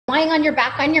lying on your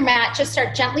back on your mat, just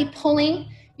start gently pulling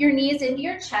your knees into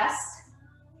your chest.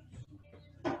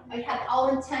 I had all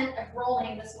intent of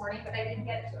rolling this morning, but I didn't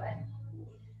get to it.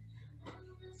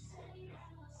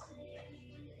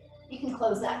 You can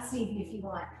close that, Stevie, if you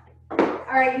want.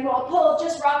 All right, you all pull,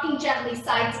 just rocking gently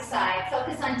side to side.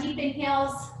 Focus on deep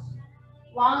inhales,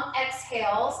 long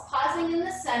exhales, pausing in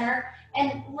the center,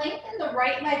 and lengthen the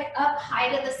right leg up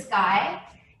high to the sky.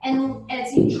 And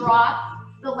as you drop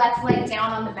the left leg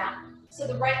down on the mat. So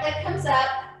the right leg comes up.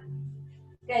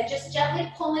 Good, just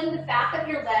gently pulling the back of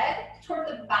your leg toward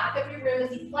the back of your room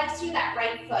as you flex through that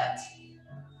right foot.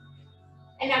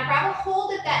 And now grab a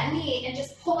hold at that knee and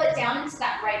just pull it down into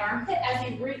that right armpit as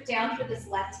you root down through this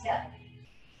left hip.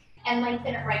 And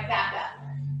lengthen it right back up.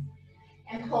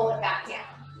 And pull it back down.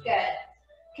 Good.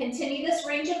 Continue this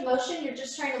range of motion. You're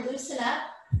just trying to loosen up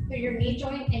through your knee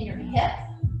joint and your hip.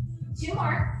 2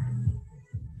 more.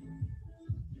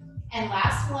 And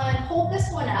last one, hold this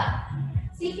one up.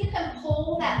 See if you can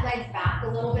pull that leg back a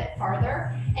little bit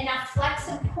farther. And now flex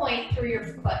and point through your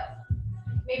foot.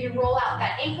 Maybe roll out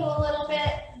that ankle a little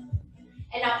bit.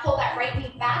 And now pull that right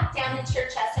knee back down into your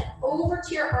chest and over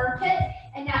to your armpit.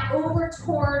 And now over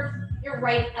toward your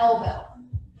right elbow.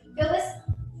 Feel this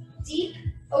deep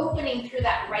opening through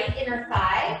that right inner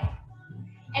thigh.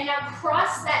 And now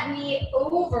cross that knee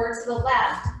over to the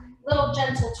left, little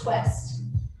gentle twist.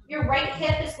 Your right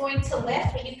hip is going to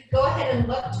lift, but you can go ahead and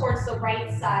look towards the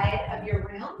right side of your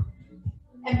room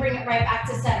and bring it right back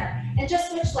to center. And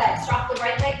just switch legs. Drop the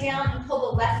right leg down and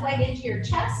pull the left leg into your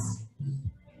chest.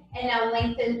 And now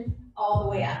lengthen all the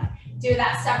way up. Do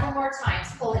that several more times.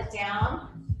 Pull it down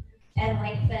and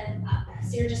lengthen up.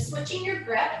 So you're just switching your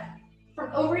grip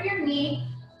from over your knee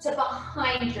to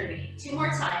behind your knee. 2 more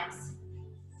times.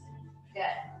 Good.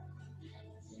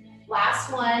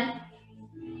 Last one.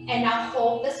 And now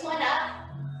hold this one up.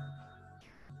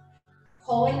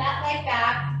 Pulling that leg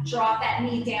back, drop that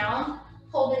knee down,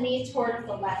 pull the knee towards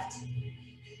the left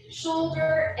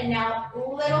shoulder, and now a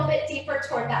little bit deeper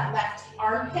toward that left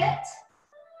armpit.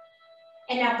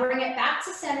 And now bring it back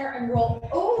to center and roll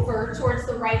over towards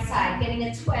the right side, getting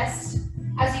a twist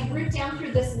as you root down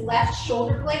through this left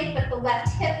shoulder blade, but the left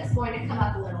hip is going to come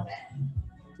up a little bit.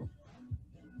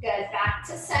 Good, back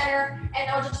to center, and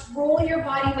now just roll your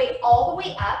body weight all the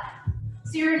way up.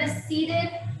 So you're in a seated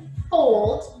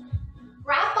fold.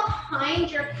 Grab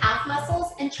behind your calf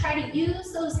muscles and try to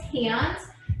use those hands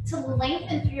to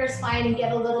lengthen through your spine and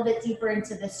get a little bit deeper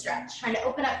into this stretch. Trying to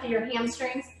open up through your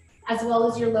hamstrings as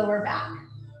well as your lower back.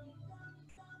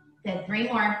 Good, 3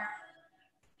 more.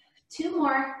 2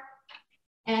 more,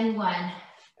 and 1.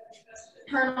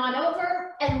 Turn on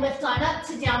over and lift on up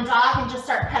to down dog and just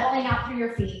start pedaling out through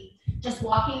your feet. Just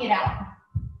walking it out.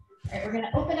 All right, we're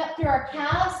gonna open up through our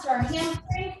calves, to our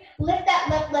hamstring, lift that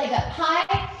left leg up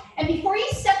high, and before you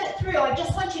step it through, I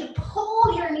just want you to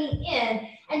pull your knee in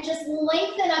and just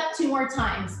lengthen up 2 more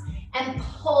times and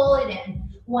pull it in.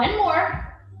 1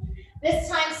 more. This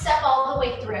time, step all the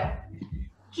way through.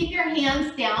 Keep your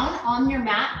hands down on your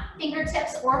mat,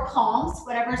 fingertips or palms,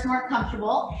 whatever's more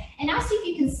comfortable. And now see if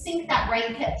you can sink that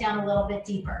right hip down a little bit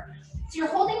deeper. So you're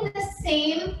holding the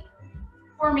same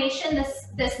formation,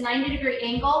 this 90-degree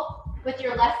angle with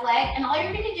your left leg, and all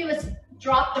you're gonna do is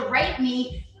drop the right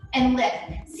knee and lift.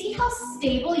 See how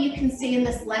stable you can stay in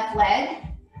this left leg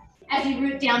as you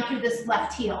root down through this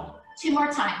left heel. 2 more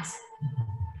times.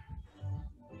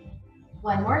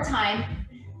 1 more time.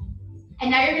 And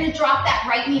now you're gonna drop that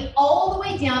right knee all the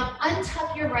way down,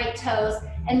 untuck your right toes,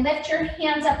 and lift your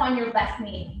hands up on your left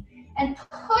knee. And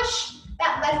push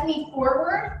that left knee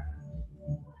forward,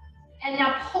 and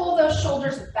now pull those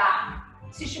shoulders back.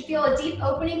 So you should feel a deep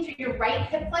opening through your right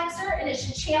hip flexor, and it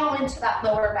should channel into that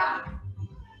lower back.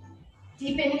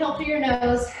 Deep inhale through your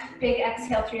nose, big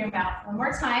exhale through your mouth. 1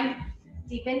 more time,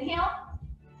 deep inhale.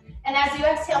 And as you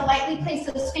exhale, lightly place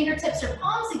those fingertips or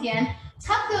palms again,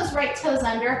 tuck those right toes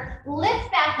under,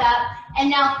 lift back up, and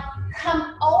now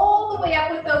come all the way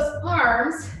up with those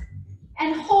arms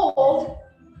and hold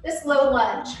this low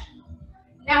lunge.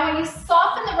 Now when you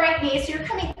soften the right knee, so you're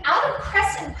coming out of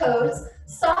crescent pose,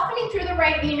 softening through the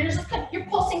right knee, and you're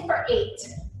pulsing for 8,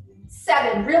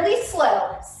 7, really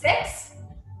slow, 6,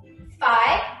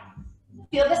 5,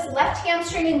 feel this left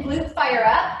hamstring and glute fire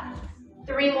up,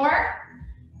 3 more,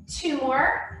 2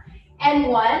 more, and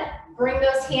 1. Bring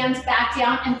those hands back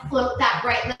down and float that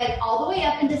right leg all the way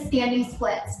up into standing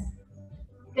splits.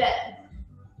 Good.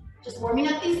 Just warming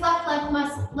up these left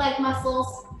leg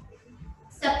muscles.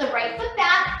 Step the right foot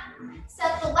back,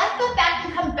 step the left foot back,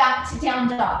 and come back to down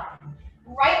dog.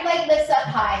 Right leg lifts up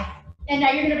high. And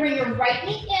now you're gonna bring your right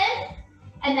knee in,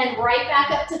 and then right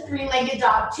back up to 3-legged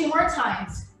dog. 2 more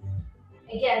times.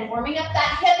 Again, warming up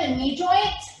that hip and knee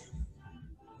joint.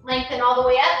 Lengthen all the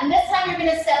way up, and this time you're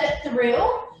gonna step it through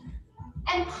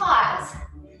and pause.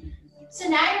 So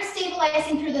now you're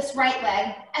stabilizing through this right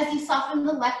leg as you soften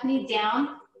the left knee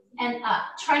down and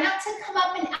up. Try not to come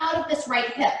up and out of this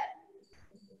right hip.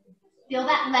 Feel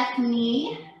that left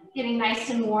knee getting nice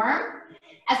and warm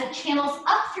as it channels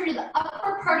up through the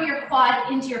upper part of your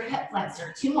quad into your hip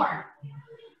flexor. 2 more.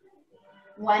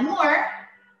 1 more.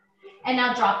 And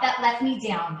now drop that left knee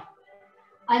down.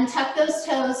 Untuck those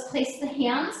toes, place your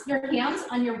hands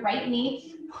on your right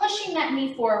knee, pushing that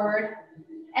knee forward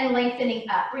and lengthening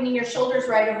up, bringing your shoulders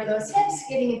right over those hips,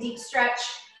 getting a deep stretch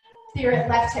through your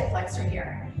left hip flexor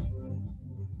here.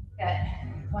 Good.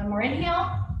 1 more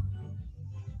inhale.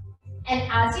 And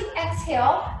as you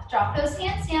exhale, drop those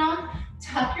hands down,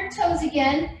 tuck your toes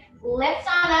again, lift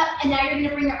on up, and now you're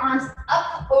gonna bring your arms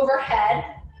up overhead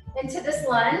into this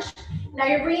lunge. Now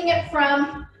you're bringing it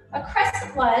from a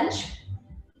crescent lunge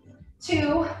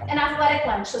to an athletic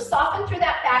lunge. So soften through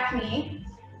that back knee,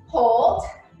 hold,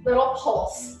 little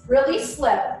pulse, really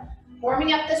slow.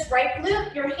 Warming up this right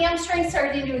glute, your hamstrings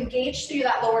starting to engage through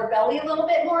that lower belly a little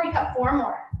bit more. You have 4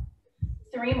 more,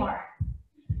 3 more,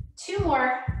 2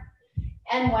 more,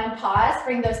 and 1 pause.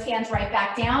 Bring those hands right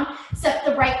back down. Step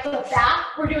the right foot back.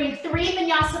 We're doing 3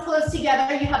 vinyasa flows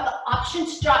together. You have the option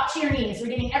to drop to your knees. We're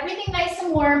getting everything nice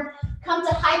and warm. Come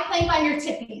to high plank on your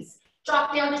tippies.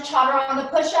 Drop down to chaturanga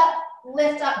push-up.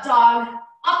 Lift up dog.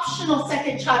 Optional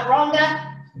second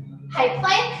chaturanga. High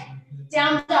plank,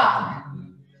 down dog.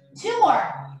 2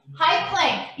 more. High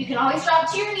plank. You can always drop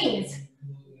to your knees.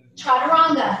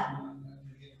 Chaturanga.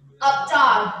 Up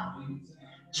dog.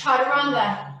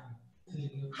 Chaturanga.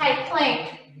 High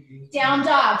plank. Down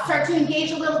dog. Start to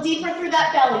engage a little deeper through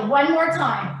that belly. 1 more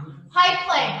time. High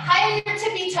plank. High on your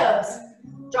tippy toes.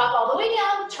 Drop all the way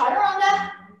down.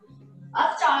 Chaturanga.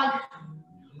 Up dog.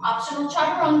 Optional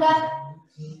chaturanga.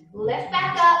 Lift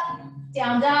back up.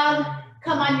 Down dog.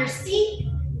 Come on your seat.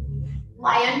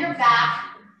 Lie on your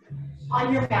back.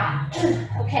 On your mat.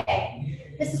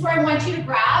 Okay. This is where I want you to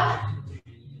grab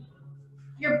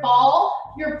your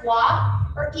ball, your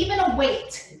block, or even a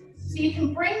weight. So you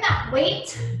can bring that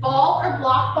weight, ball, or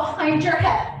block behind your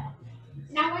head.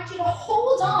 Now I want you to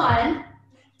hold on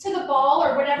to the ball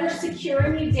or whatever's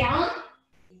securing you down,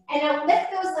 and now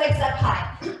lift those legs up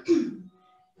high.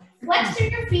 Flex through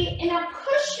your feet, and now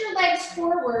push your legs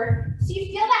forward so you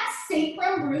feel that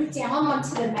sacrum root down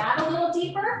onto the mat a little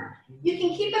deeper. You can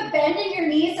keep a bend in your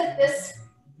knees if this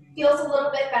feels a little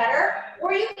bit better,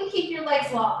 or you can keep your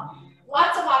legs long.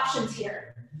 Lots of options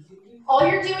here. All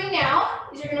you're doing now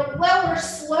is you're gonna lower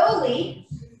slowly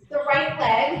the right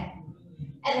leg,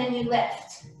 and then you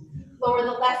lift. Lower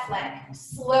the left leg,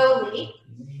 slowly.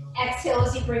 Exhale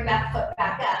as you bring that foot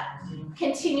back up.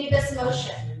 Continue this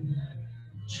motion.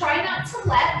 Try not to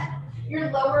let your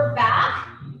lower back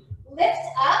lift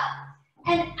up,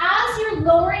 and as you're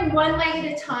lowering one leg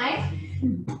at a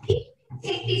time,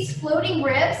 take these floating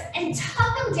ribs and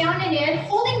tuck them down and in,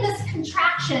 holding this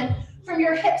contraction from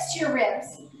your hips to your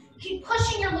ribs. Keep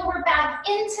pushing your lower back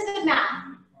into the mat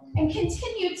and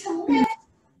continue to lift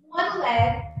one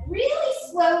leg really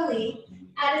slowly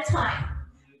at a time.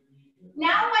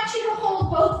 Now I want you to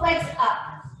hold both legs up.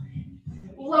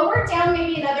 Lower down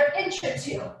maybe another inch or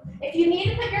 2. If you need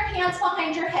to put your hands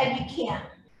behind your head, you can,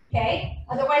 okay?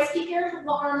 Otherwise, keep your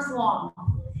arms long.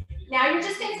 Now you're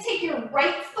just going to take your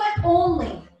right foot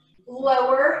only,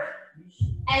 lower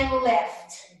and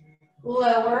lift.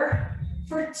 Lower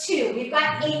for 2. We've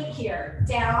got 8 here.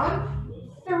 Down,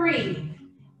 3.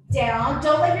 Down,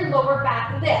 don't let your lower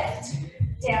back lift.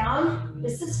 Down,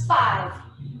 this is 5.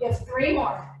 You have 3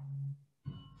 more.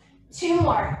 2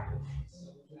 more.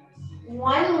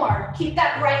 1 more. Keep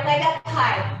that right leg up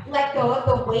high. Let go of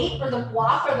the weight or the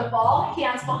block or the ball.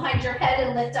 Hands behind your head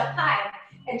and lift up high.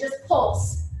 And just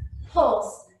pulse,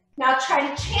 pulse. Now try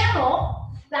to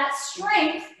channel that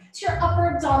strength to your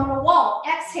upper abdominal wall.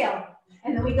 Exhale.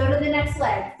 And then we go to the next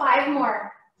leg. 5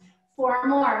 more. 4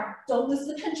 more. Don't lose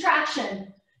the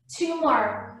contraction. 2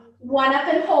 more. 1 up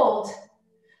and hold.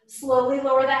 Slowly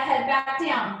lower that head back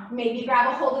down. Maybe grab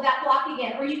a hold of that block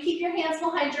again, or you keep your hands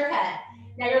behind your head.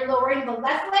 Now you're lowering the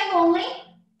left leg only,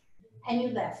 and you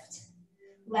lift.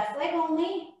 Left leg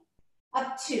only,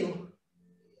 up 2.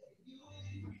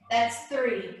 That's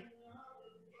 3.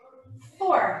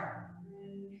 4.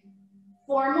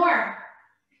 4 more.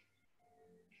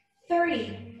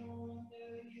 3.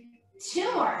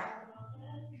 2 more.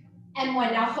 And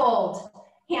 1. Now hold.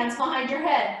 Hands behind your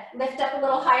head. Lift up a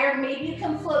little higher. Maybe you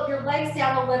can float your legs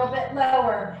down a little bit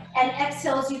lower. And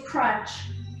exhale as you crunch.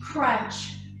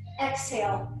 Crunch.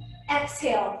 Exhale.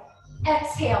 Exhale.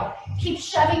 Exhale. Keep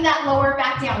shoving that lower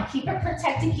back down. Keep it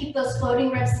protected. Keep those floating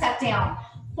ribs tucked down.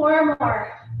 4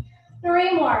 more.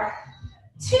 3 more.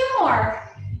 2 more.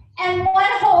 And 1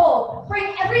 hold.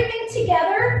 Bring everything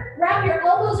together. Wrap your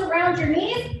elbows around your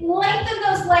knees. Lengthen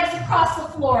those legs across the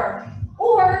floor.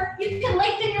 Or you can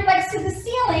lengthen your legs to the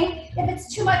ceiling if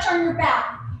it's too much on your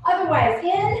back. Otherwise,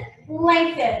 in,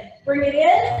 lengthen. Bring it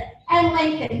in and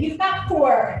lengthen. You've got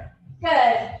 4.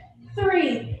 Good.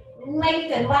 3.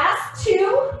 Lengthen. Last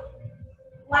 2.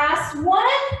 Last 1.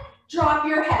 Drop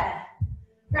your head.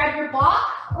 Grab your block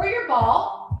or your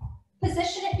ball.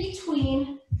 Position it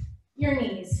between your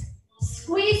knees.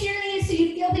 Squeeze your knees so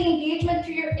you feel the engagement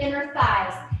through your inner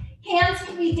thighs. Hands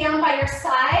can be down by your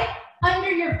side,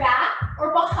 under your back,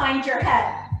 or behind your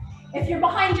head. If you're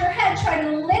behind your head, try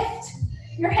to lift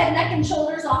your head, neck, and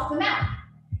shoulders off the mat.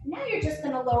 Now you're just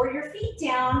going to lower your feet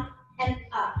down and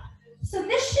up. So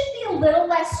this should be a little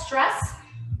less stress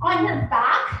on your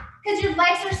back because your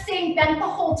legs are staying bent the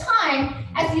whole time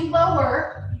as you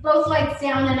lower both legs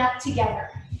down and up together.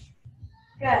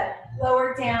 Good.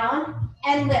 Lower down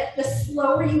and lift. The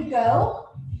slower you go,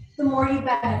 the more you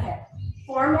benefit.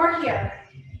 4 more here.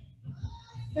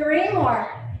 3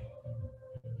 more.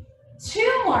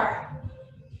 2 more.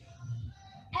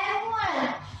 And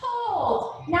 1.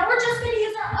 Hold. Now we're just going to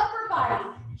use our upper body.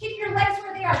 Keep your legs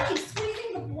where they are. Keep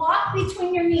squeezing the block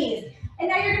between your knees. And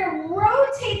now you're going to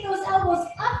rotate those elbows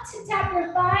up to tap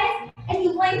your thighs, and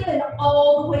you lengthen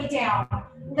all the way down.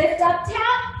 Lift up,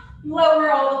 tap,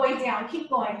 lower all the way down. Keep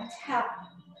going. Tap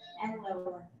and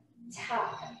lower.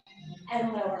 Tap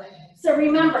and lower. So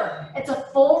remember, it's a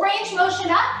full range motion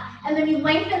up, and then you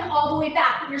lengthen all the way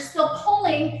back. You're still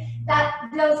pulling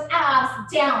those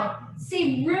abs down.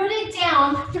 Stay rooted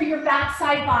down through your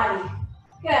backside body.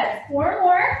 Good. 4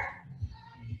 more.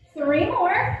 3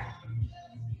 more.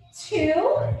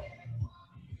 2.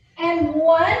 And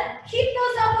 1. Keep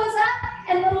those elbows up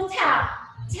and little tap,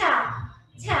 tap,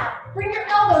 tap. Bring your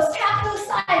elbows, tap those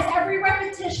thighs every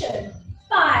repetition.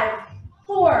 5,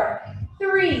 4,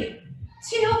 3,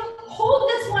 2. Hold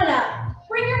this one up.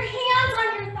 Bring your hands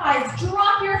on your thighs.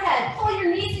 Drop your head. Pull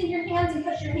your knees into your hands and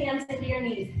push your hands into your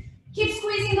knees. Keep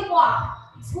squeezing the block.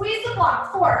 Squeeze the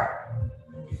block. 4,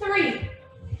 3,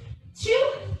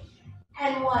 2,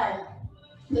 and 1.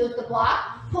 Move the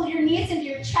block. Pull your knees into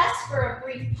your chest for a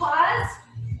brief pause.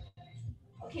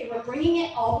 Okay, we're bringing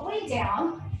it all the way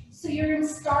down. So you're in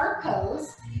star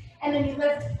pose. And then you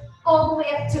lift all the way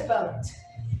up to boat.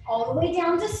 All the way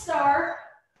down to star.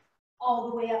 All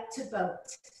the way up to boat.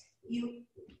 You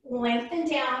lengthen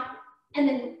down. And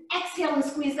then exhale and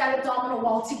squeeze that abdominal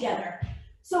wall together.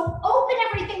 So open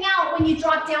everything out when you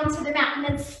drop down to the mat. And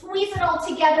then squeeze it all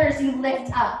together as you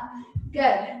lift up.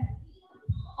 Good.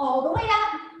 All the way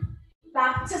up.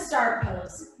 Back to star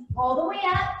pose. All the way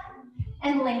up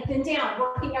and lengthen down.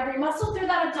 Working every muscle through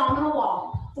that abdominal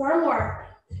wall. 4 more.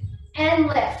 And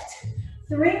lift.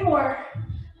 3 more.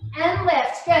 And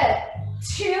lift. Good.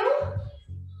 2.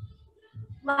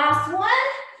 Last 1.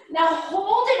 Now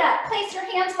hold it up. Place your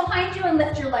hands behind you and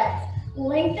lift your legs.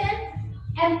 Lengthen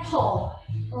and pull.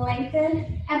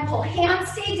 Lengthen and pull. Hands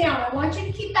stay down. I want you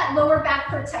to keep that lower back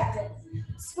protected.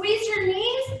 Squeeze your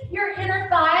knees, your inner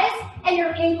thighs, and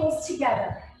your ankles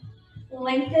together.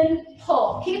 Lengthen,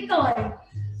 pull. Keep going.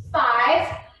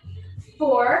 5,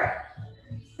 4,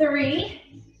 3,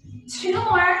 2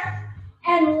 more,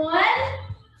 and 1.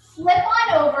 Flip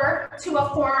on over to a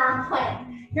forearm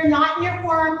plank. You're not in your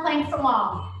forearm plank for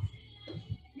long.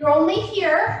 You're only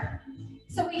here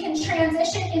so we can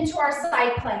transition into our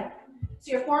side plank.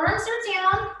 So your forearms are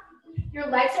down, your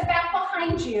legs are back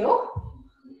behind you,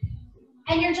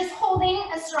 and you're just holding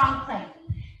a strong plank.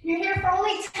 You're here for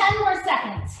only 10 more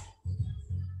seconds.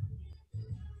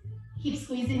 Keep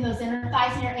squeezing those inner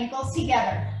thighs and your ankles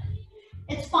together.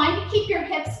 It's fine to keep your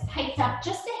hips hiked up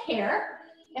just a hair,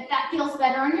 if that feels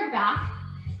better on your back.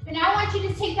 But now I want you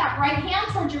to take that right hand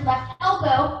towards your left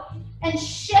elbow and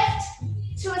shift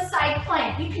to a side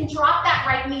plank. You can drop that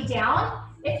right knee down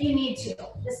if you need to.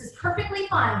 This is perfectly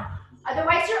fine.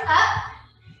 Otherwise, you're up.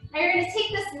 Now you're going to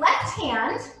take this left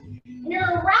hand and you're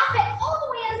going to wrap it all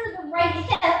the way under the right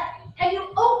hip, and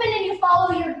you open and you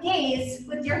follow your gaze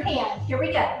with your hand. Here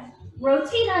we go.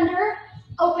 Rotate under,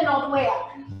 open all the way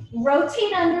up.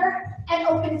 Rotate under and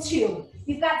open 2.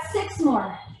 You've got 6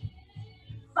 more.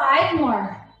 5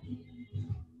 more.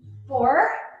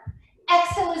 4.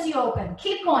 Exhale as you open.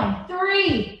 Keep going.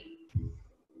 3,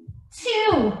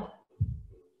 2.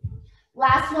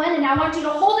 Last one, and I want you to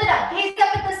hold it up. Gaze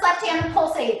up at this left hand and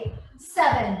pulsate.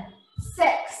 7,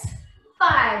 6,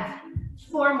 5,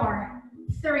 4 more.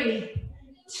 3,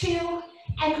 2,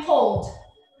 and hold.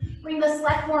 Bring this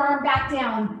left forearm back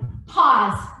down.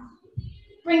 Pause.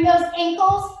 Bring those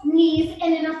ankles, knees,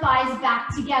 and inner thighs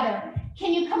back together.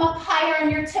 Can you come up higher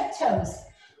on your tiptoes?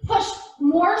 Push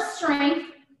more strength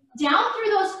down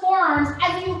through those forearms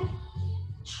as you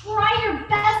try your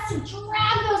best to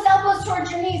drag those elbows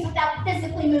towards your knees without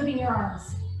physically moving your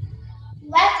arms.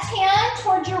 Left hand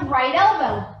towards your right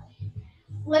elbow.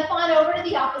 Flip on over to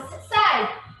the opposite side.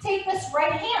 Take this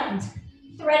right hand,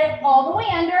 thread it all the way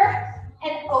under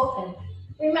and open.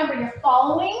 Remember, you're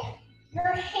following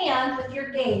your hand with your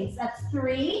gaze. That's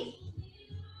 3,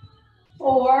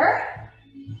 4,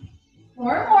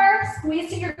 4 more. Squeeze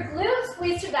to your glutes,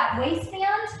 squeeze to that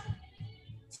waistband.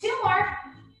 2 more.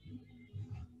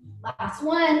 Last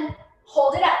one.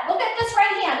 Hold it up. Look at this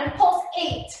right hand and pulse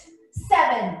 8,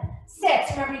 7,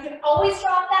 6. Remember, you can always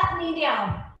drop that knee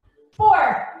down.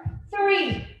 4,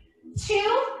 3,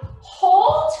 2,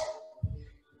 hold.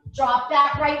 Drop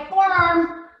that right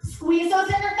forearm. Squeeze those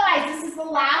inner thighs. This is the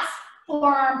last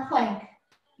forearm plank.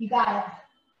 You got it.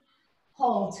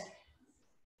 Hold.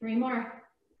 3 more.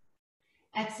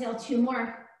 Exhale, 2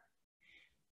 more.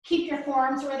 Keep your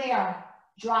forearms where they are.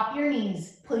 Drop your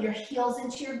knees. Pull your heels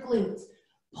into your glutes.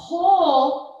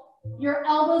 Pull your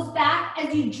elbows back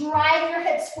as you drive your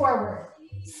hips forward.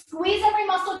 Squeeze every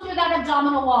muscle through that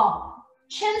abdominal wall.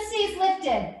 Chin stays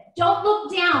lifted. Don't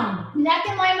look down. Neck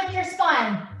in line with your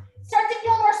spine. Start to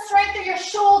feel more strength through your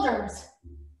shoulders.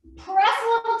 Press a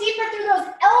little deeper through those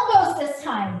elbows this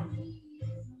time.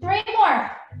 3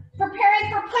 more.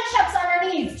 Preparing for push-ups on our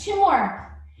knees. 2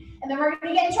 more. And then we're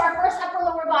going to get into our first upper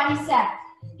lower body set.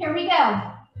 Here we go.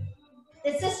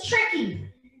 This is tricky.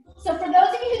 So for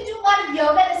those of you who do a lot of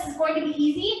yoga, this is going to be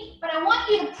easy, but I want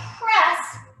you to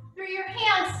press through your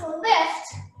hands to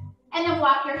lift and then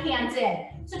walk your hands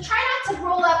in. So try not to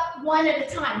roll up one at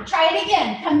a time. Try it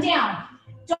again. Come down.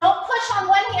 Don't push on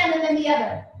one hand and then the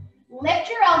other. Lift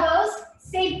your elbows,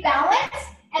 stay balanced,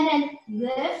 and then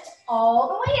lift all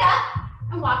the way up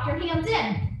and walk your hands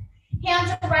in.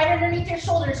 Hands are right underneath your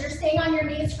shoulders. You're staying on your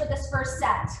knees for this first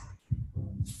set.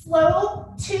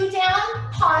 Slow, 2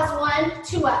 down, pause, 1,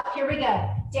 2 up. Here we go.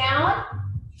 Down,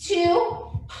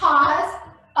 2, pause,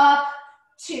 up,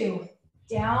 2.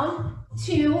 Down,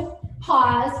 2,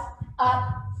 pause,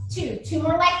 up, 2. 2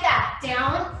 more like that.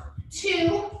 Down,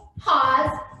 2,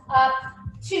 pause, up,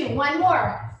 2. 1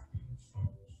 more.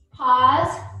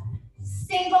 Pause,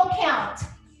 single count.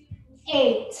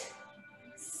 8,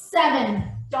 7.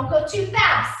 Don't go too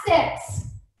fast. 6,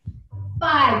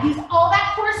 5. Use all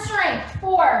that core strength.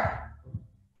 4,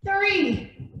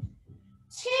 3,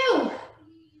 2.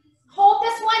 Hold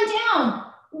this one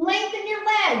down. Lengthen your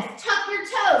legs. Tuck your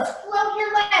toes. Float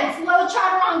your legs. Low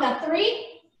chaturanga. 3,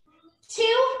 2,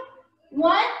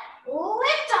 1.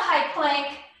 Lift a high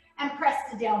plank and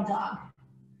press to down dog.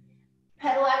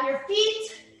 Pedal out your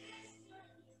feet.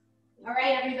 All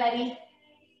right, everybody.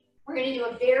 We're going to do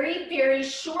a very, very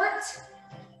short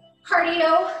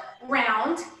cardio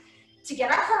round to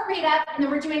get our heart rate up, and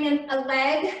then we're doing a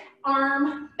leg,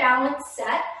 arm, balance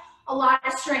set, a lot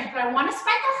of strength, but I want to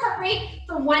spike our heart rate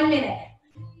for 1 minute.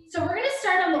 So we're going to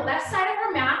start on the left side of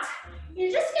our mat.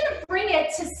 You're just going to bring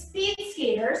it to speed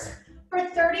skaters for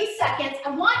 30 seconds.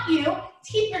 I want you to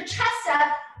keep your chest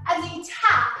up as you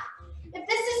tap. If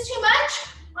this is too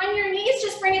much on your knees,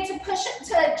 just bring it to push it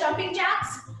to jumping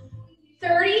jacks.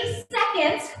 30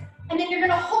 seconds, and then you're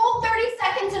going to hold 30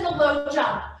 seconds in a low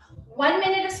jump. 1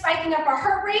 minute of spiking up our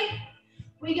heart rate.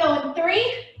 We go in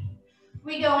 3,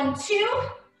 we go in 2,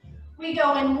 we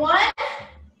go in 1,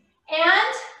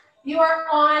 and you are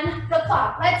on the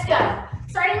clock. Let's go.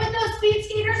 Starting with those speed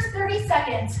skaters, 30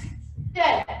 seconds.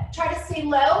 Good. Try to stay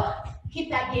low.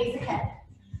 Keep that gaze ahead.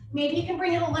 Maybe you can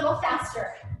bring it a little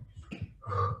faster.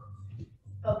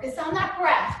 Focus on that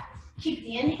breath. Keep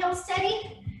the inhale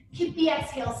steady. Keep the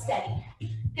exhale steady.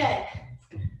 Good.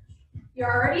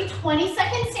 You're already 20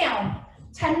 seconds down.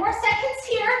 10 more seconds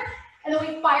here, and then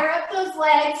we fire up those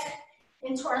legs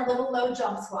into our little low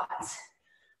jump squats.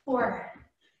 4,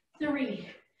 3,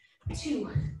 2,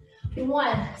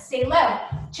 1. Stay low.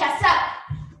 Chest up.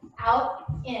 Out,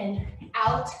 in,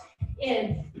 out,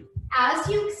 in. As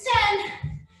you extend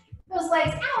those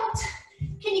legs out,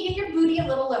 can you get your booty a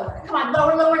little lower? Come on,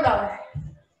 lower, lower, lower.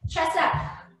 Chest up.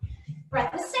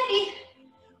 Breath is steady.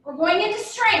 We're going into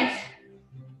strength.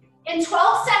 In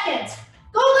 12 seconds,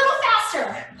 go a little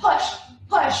faster. Push,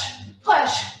 push,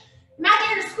 push.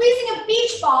 Imagine you're squeezing a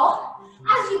beach ball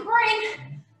as you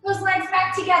bring those legs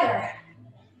back together.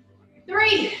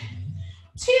 3,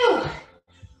 2,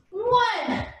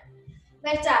 1.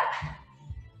 Lift up.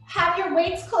 Have your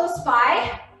weights close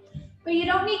by, but you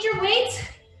don't need your weights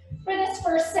for this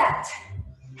first set.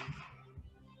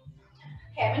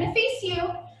 Okay, I'm gonna face you.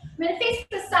 I'm gonna face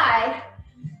the side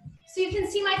so you can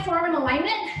see my form in alignment.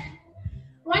 I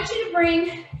want you to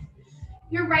bring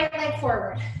your right leg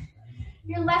forward.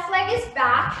 Your left leg is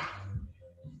back.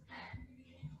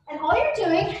 And all you're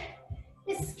doing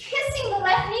is kissing the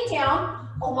left knee down.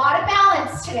 A lot of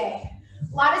balance today.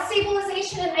 A lot of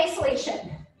stabilization and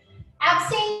isolation.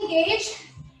 Abs stay engaged.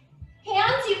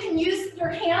 Hands, you can use your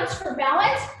hands for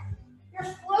balance. You're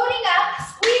floating up,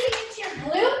 squeezing into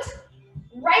your glute.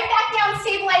 Right back down,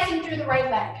 stabilizing through the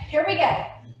right leg. Here we go.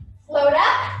 Float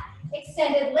up,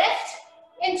 extended lift,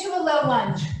 into a low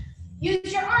lunge.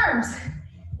 Use your arms.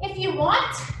 If you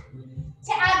want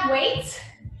to add weights,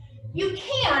 you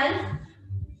can,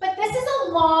 but this is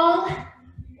a long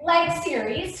leg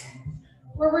series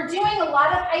where we're doing a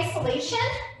lot of isolation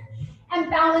and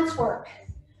balance work.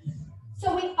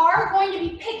 So we are going to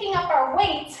be picking up our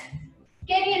weight,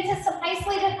 getting into some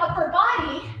isolated upper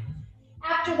body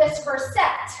after this first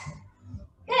set.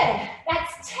 Good,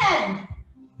 that's 10.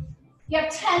 You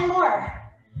have 10 more.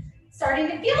 Starting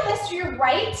to feel this through your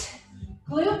right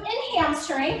glute and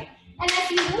hamstring. And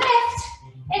as you lift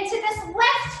into this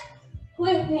left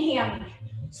glute and hammy,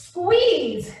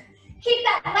 squeeze. Keep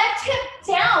that left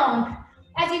hip down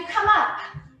as you come up.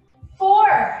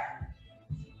 4,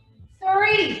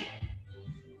 3,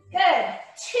 good,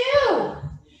 2.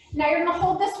 Now you're gonna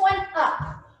hold this one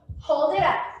up. Hold it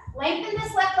up. Lengthen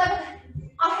this left leg up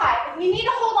high. If you need to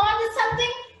hold on to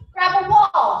something, grab a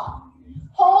wall.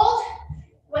 Hold.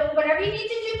 Whatever you need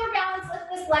to do for balance, lift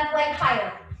this left leg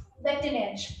higher. Lift an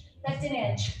inch. Lift an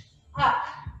inch. Up,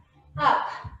 up,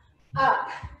 up,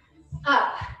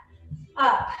 up,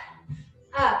 up,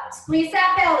 up. Squeeze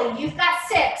that belly. You've got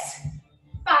 6,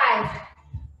 5,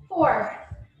 4,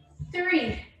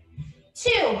 3,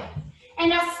 2. And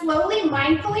now slowly,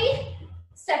 mindfully,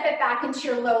 step it back into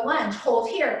your low lunge. Hold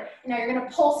here. Now you're gonna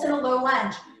pulse in a low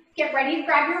lunge. Get ready to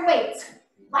grab your weights.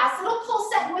 Last little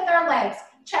pulse set with our legs.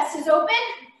 Chest is open,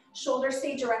 shoulders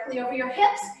stay directly over your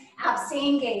hips, abs stay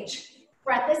engaged.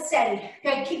 Breath is steady.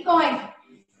 Good, keep going.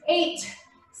 8,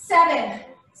 7,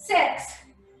 6.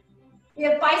 We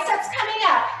have biceps coming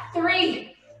up.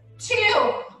 3, 2,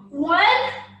 1.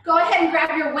 Go ahead and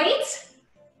grab your weights.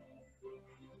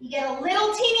 You get a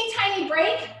little teeny tiny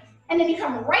break, and then you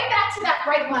come right back to that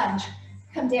right lunge.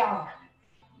 Come down.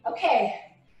 Okay.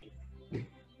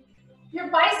 Your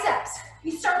biceps,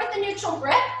 you start with the neutral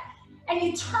grip, and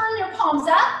you turn your palms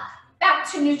up, back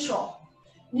to neutral.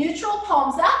 Neutral,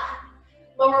 palms up,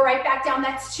 lower right back down,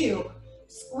 that's 2.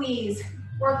 Squeeze,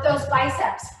 work those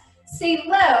biceps. Stay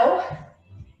low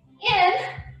in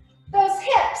those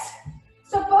hips.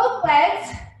 So both legs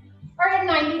are at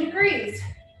 90 degrees.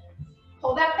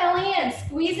 Pull that belly in,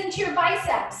 squeeze into your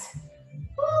biceps.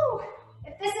 Woo.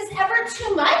 If this is ever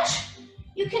too much,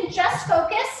 you can just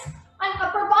focus on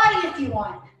upper body if you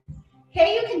want.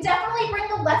 Okay, you can definitely bring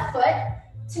the left foot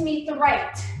to meet the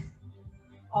right.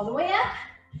 All the way up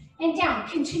and down.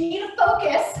 Continue to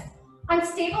focus on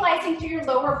stabilizing through your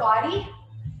lower body.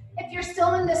 If you're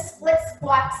still in this split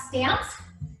squat stance,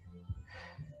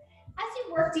 as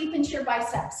you work deep into your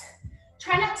biceps,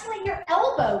 try not to let your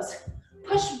elbows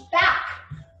push back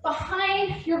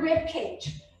behind your rib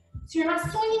cage. So you're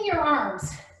not swinging your arms.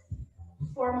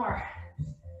 4 more.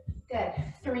 Good.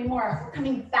 3 more. We're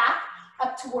coming back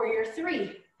up to warrior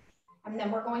 3. And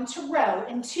then we're going to row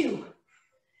in 2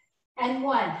 and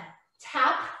 1.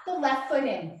 Tap the left foot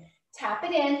in. Tap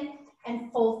it in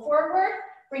and fold forward.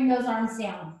 Bring those arms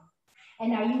down.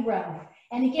 And now you row.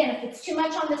 And again, if it's too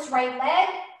much on this right leg,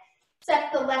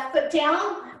 step the left foot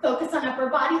down. Focus on upper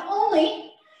body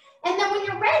only. And then when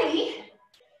you're ready,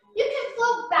 you can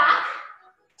float back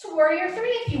to warrior 3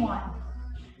 if you want.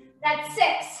 That's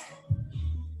 6,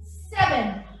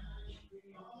 7,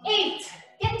 8.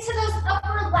 Get into those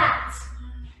upper lats.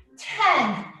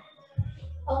 10,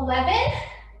 11,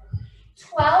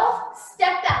 12.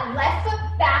 Step that left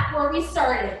foot back where we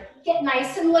started. Get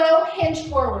nice and low, hinge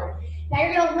forward. Now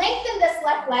you're gonna lengthen this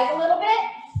left leg a little bit.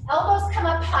 Elbows come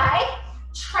up high.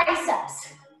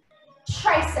 Triceps,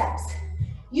 triceps.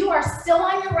 You are still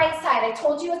on your right side. I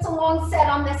told you it's a long set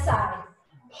on this side.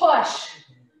 Push.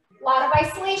 A lot of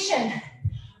isolation.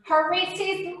 Heart rate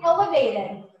stays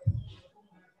elevated.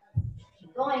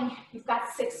 Keep going. You've got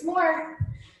 6 more.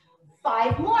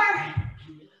 5 more.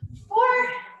 4,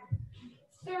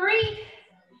 3,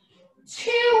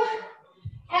 2,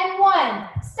 and 1.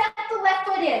 Step the left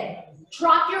foot in.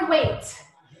 Drop your weight.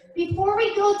 Before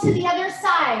we go to the other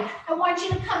side, I want you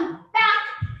to come back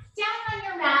down on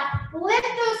your mat. Lift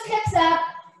those hips up.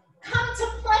 Come to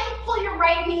plank. Pull your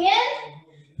right knee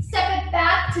in. Step it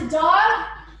back to dog.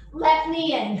 Left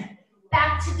knee in.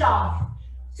 Back to dog.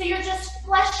 So you're just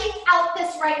fleshing out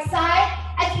this right side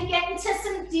as you get into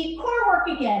some deep core work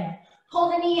again.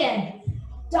 Hold the knee in,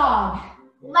 dog,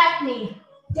 left knee,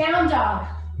 down dog,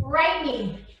 right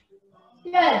knee.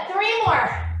 Good, 3 more.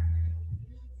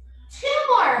 2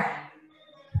 more.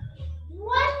 1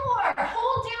 more.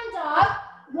 Hold down dog.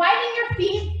 Widen your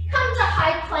feet. Come to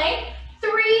high plank.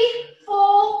 3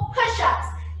 full push-ups.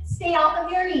 Stay off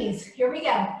of your knees. Here we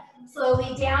go.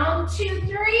 Slowly down, 2,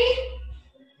 3.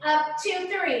 Up, 2,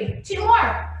 3. 2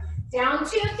 more. Down,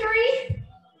 2, 3.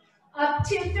 Up,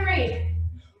 2, 3.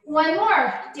 1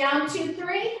 more. Down, 2,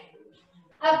 3.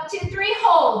 Up, 2, 3.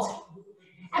 Hold.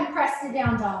 And press the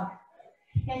down dog.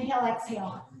 Inhale,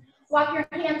 exhale. Walk your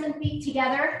hands and feet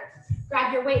together.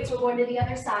 Grab your weights. We're going to the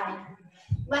other side.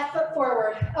 Left foot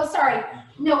forward. Oh, sorry.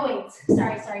 No weights.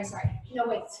 Sorry. No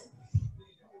weights.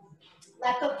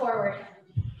 Left foot forward.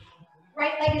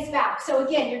 Right leg is back. So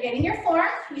again, you're getting your form.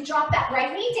 You drop that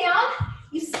right knee down.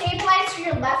 You stabilize through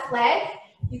your left leg.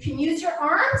 You can use your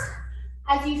arms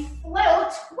as you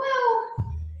float. Woo!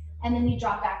 And then you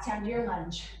drop back down to your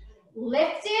lunge.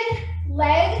 Lifted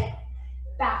leg,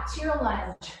 back to your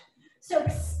lunge. So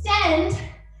extend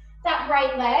that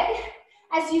right leg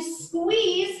as you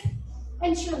squeeze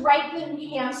into your right glute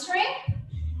and hamstring,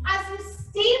 as you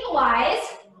stabilize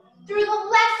through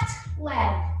the left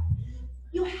leg.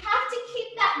 You have to keep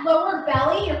that lower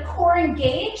belly, your core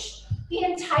engaged the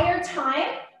entire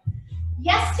time.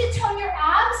 Yes, to tone your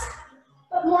abs,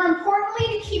 but more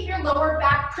importantly, to keep your lower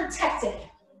back protected.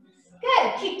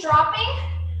 Good, keep dropping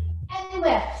and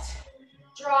lift.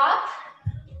 Drop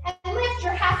and lift,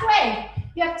 you're halfway.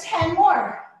 You have 10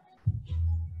 more.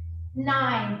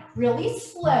 9, really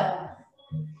slow.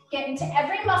 Get into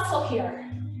every muscle here.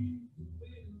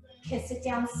 Kiss it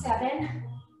down, 7,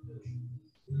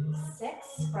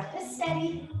 6, breath is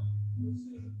steady.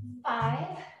 5,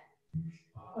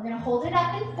 we're gonna hold it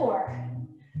up in 4.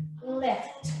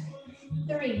 Lift.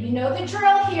 3, you know the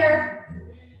drill here.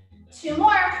 2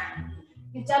 more.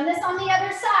 You've done this on the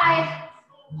other side.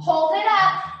 Hold it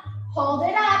up,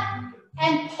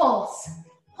 and pulse.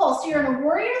 Pulse, so you're in a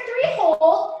warrior 3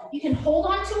 hold. You can hold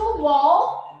onto a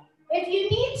wall if you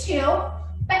need to,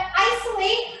 but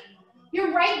isolate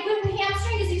your right glute and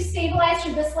hamstring as you stabilize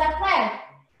through this left leg.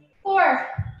 4,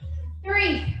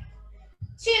 3,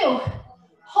 2,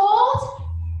 hold.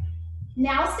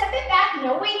 Now step it back,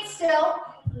 no weight still,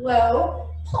 low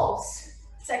pulse.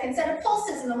 Second set of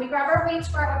pulses, and then we grab our weights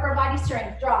for our upper body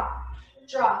strength. Drop,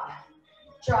 drop,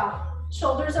 drop.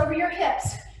 Shoulders over your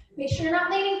hips. Make sure you're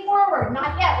not leaning forward,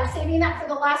 not yet. We're saving that for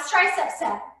the last tricep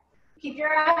set. Keep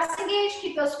your abs engaged,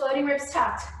 keep those floating ribs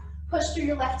tucked. Push through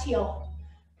your left heel.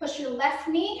 Push your left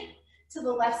knee to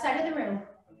the left side of the room.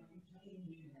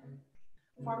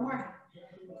 4 more,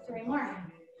 3 more,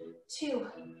 2,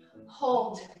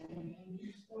 hold,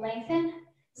 lengthen,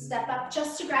 step up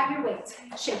just to grab your weights.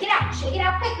 Shake it out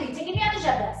quickly, take advantage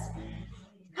of this.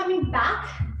 Coming back,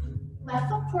 left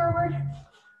foot forward,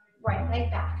 right leg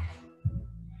back.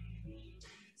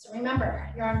 So remember,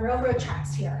 you're on railroad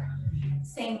tracks here.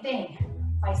 Same thing,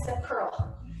 bicep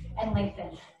curl and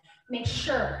lengthen. Make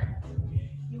sure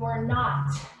you are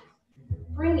not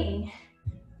bringing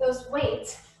those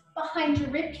weights behind your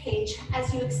rib cage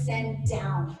as you extend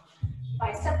down.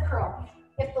 Bicep curl.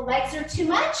 If the legs are too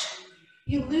much,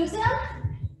 you lose them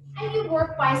and you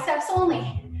work biceps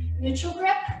only. Neutral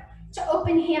grip to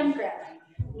open hand grip.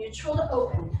 Neutral to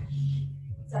open.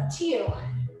 It's up to you.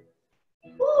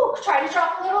 Woo, try to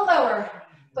drop a little lower.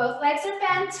 Both legs are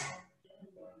bent.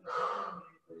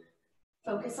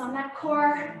 Focus on that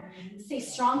core. Stay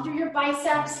strong through your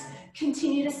biceps.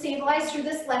 Continue to stabilize through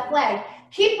this left leg.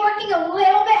 Keep working a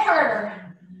little bit harder.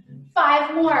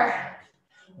 5 more.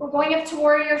 We're going up to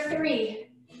warrior 3.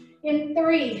 In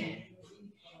 3.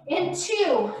 In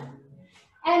 2.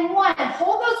 And 1.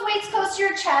 Hold those weights close to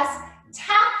your chest.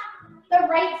 Tap the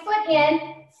right foot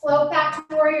in. Float back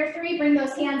to warrior 3. Bring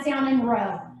those hands down and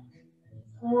row.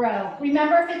 Row.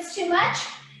 Remember, if it's too much,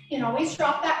 you can always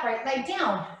drop that right leg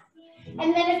down.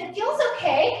 And then if it feels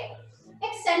okay,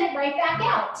 extend it right back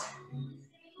out.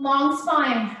 Long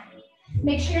spine.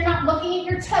 Make sure you're not looking at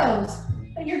your toes,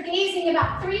 but you're gazing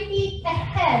about 3 feet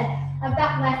ahead of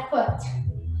that left foot.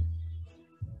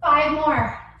 5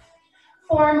 more.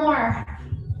 4 more.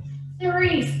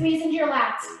 3, squeeze into your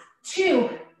lats. 2,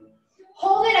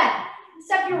 hold it up.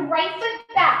 Step your right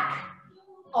foot back,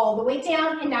 all the way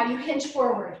down, and now you hinge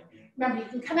forward. Remember, you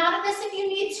can come out of this if you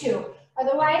need to.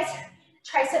 Otherwise,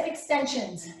 tricep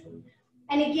extensions.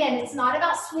 And again, it's not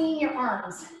about swinging your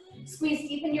arms. Squeeze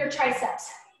deep into your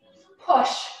triceps.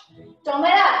 Push. Don't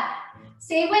let up.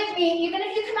 Stay with me. Even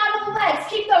if you come out of the legs,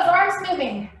 keep those arms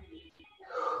moving.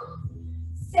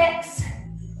 6,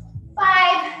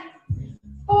 5,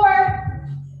 4,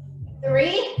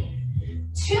 3,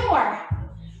 2 more,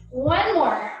 1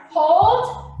 more.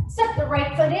 Hold, step the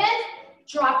right foot in,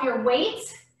 drop your weight,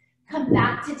 come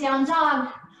back to down dog.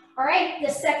 All right,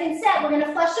 the second set, we're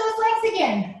gonna flush those legs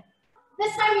again.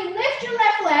 This time you lift your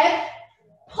left leg,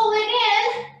 pull it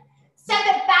in, step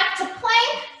it back to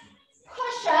plank,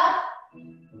 push up,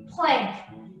 plank,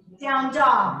 down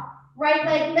dog. Right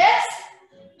leg lifts,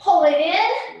 pull it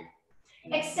in,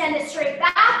 extend it straight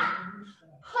back,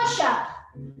 push up,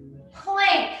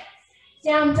 plank,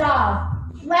 down dog.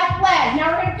 Left leg,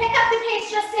 now we're gonna pick up the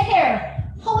pace just a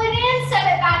hair. Pull it in, step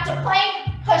it back to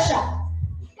plank, push up.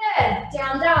 Good,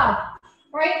 down dog.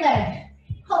 Right leg,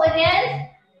 pull it in,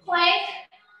 plank,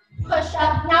 push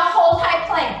up. Now hold high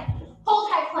plank, hold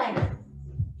high plank.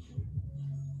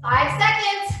 5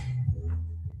 seconds,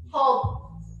 hold.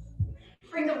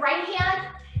 Bring the right hand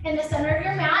in the center of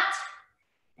your mat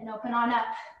and open on up.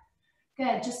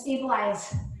 Good, just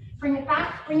stabilize. Bring it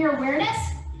back, bring your awareness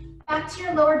back to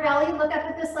your lower belly. Look up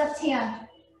at this left hand.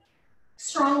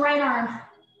 Strong right arm.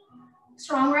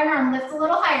 Strong right arm, lift a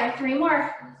little higher. 3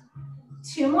 more,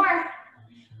 2 more.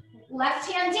 Left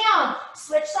hand down,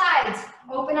 switch sides.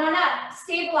 Open on up,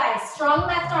 stabilize, strong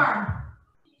left arm.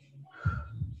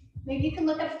 Maybe you can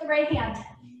look up at the right hand.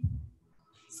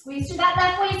 Squeeze through that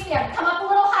left waist band. Come up a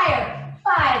little higher.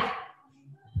 5,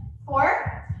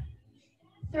 4,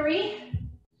 3,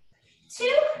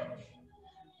 2.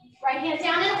 Right hand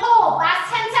down and hold.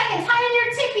 Last 10 seconds. High in your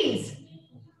tippies.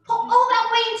 Pull all that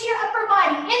weight into your upper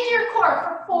body, into your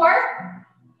core for 4,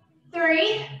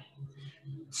 3,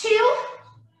 2,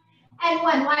 and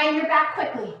 1. Lie on your back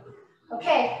quickly.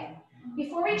 Okay.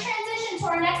 Before we transition to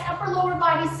our next upper lower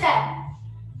body set,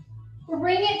 we're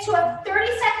bringing it to a 30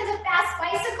 seconds of fast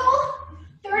bicycle,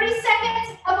 30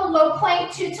 seconds of a low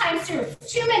plank 2 times through.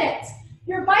 2 minutes.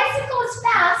 Your bicycle is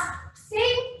fast.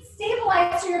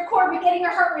 Stabilize to your core, but getting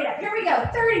your heart rate up. Here we go.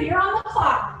 30. You're on the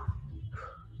clock.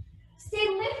 Stay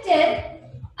lifted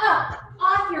up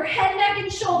off your head, neck,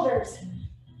 and shoulders.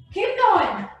 Keep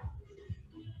going.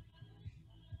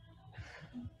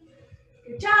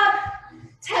 Good job.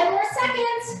 10 more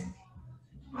seconds.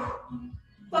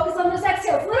 Focus on those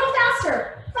exhales. A little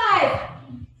faster. 5,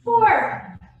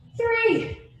 4,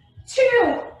 3,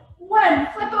 2, 1.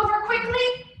 Flip over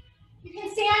quickly. You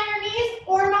can stay on your knees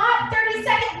or not.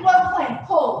 30-second low plank.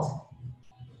 Hold.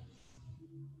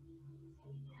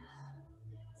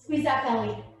 Squeeze that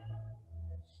belly.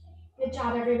 Good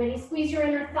job, everybody. Squeeze your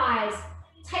inner thighs.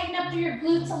 Tighten up through your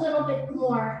glutes a little bit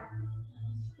more.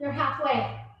 You're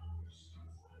halfway.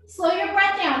 Slow your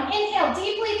breath down. Inhale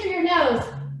deeply through your nose.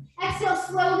 Exhale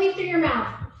slowly through your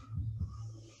mouth.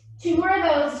 2 more of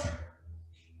those.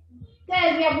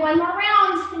 Good. We have 1 more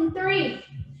round in 3,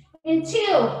 in 2,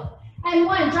 and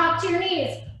 1. Drop to your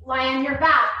knees. Lie on your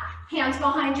back. Hands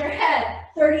behind your head.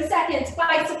 30 seconds.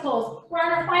 Bicycles. We're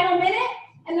on our final minute,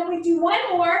 and then we do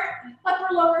 1 more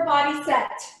upper lower body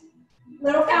set. A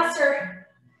little faster.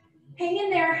 Hang in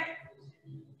there.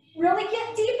 Really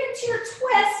get deep into your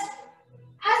twist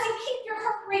as you keep your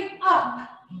heart rate up.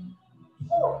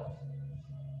 Ooh.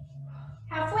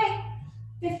 Halfway,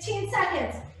 15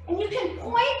 seconds. And you can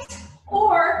point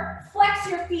or flex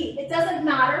your feet. It doesn't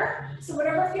matter. So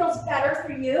whatever feels better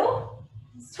for you,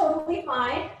 it's totally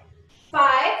fine.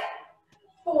 5,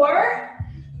 4,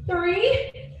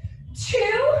 3,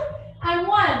 2, and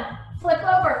 1. Flip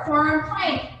over, forearm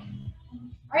plank.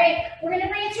 All right, we're gonna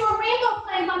bring it to a rainbow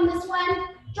plank on this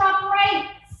one. Drop right,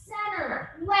 center,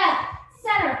 left,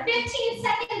 center. 15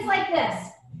 seconds like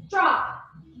this. Drop,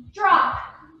 drop,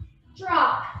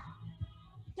 drop.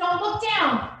 Don't look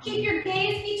down. Keep your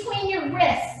gaze between your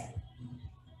wrists.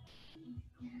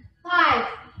 5,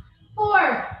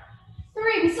 4,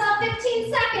 3. We still have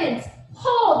 15 seconds.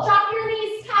 Hold, drop your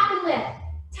knees, tap and lift.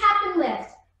 Tap and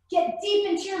lift. Get deep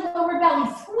into your lower belly.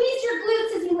 Squeeze your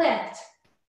glutes as you lift.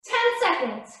 10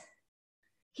 seconds.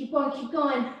 Keep going, keep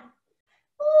going.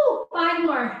 Ooh, 5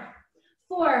 more.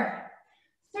 4,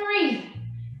 3,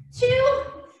 2,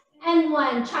 and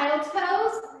 1. Child's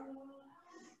pose.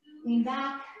 Lean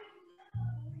back.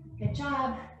 Good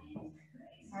job.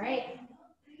 All right,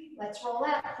 let's roll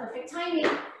up. Perfect timing.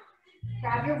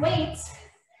 Grab your weights,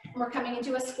 and we're coming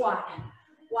into a squat.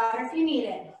 Water if you need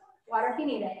it. Water if you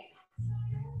need it.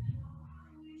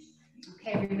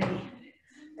 Okay, everybody.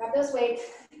 Grab those weights.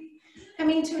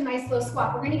 Coming into a nice low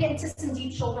squat. We're gonna get into some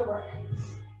deep shoulder work.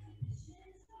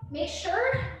 Make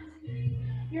sure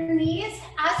your knees,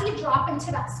 as you drop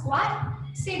into that squat,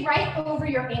 stay right over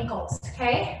your ankles,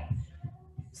 okay?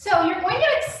 So you're going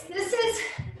to, this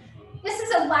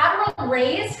is a lateral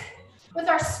raise with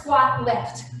our squat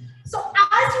lift. So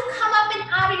as you come up and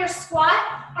out of your squat,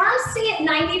 arms stay at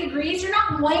 90 degrees. You're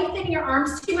not lengthening your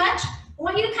arms too much. I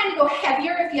want you to kind of go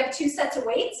heavier if you have 2 sets of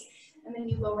weights, and then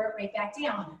you lower it right back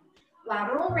down.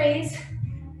 Lateral raise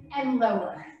and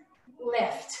lower.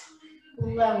 Lift,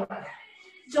 lower.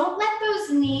 Don't let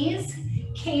those knees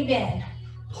cave in.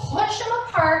 Push them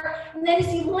apart, and then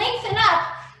as you lengthen up,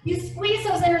 you squeeze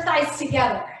those inner thighs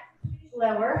together.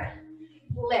 Lower,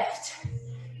 lift.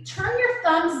 Turn your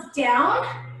thumbs down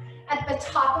at the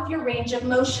top of your range of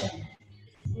motion.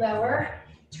 Lower,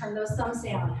 turn those thumbs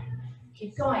down.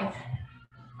 Keep going.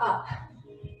 Up,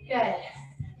 good.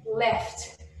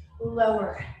 Lift,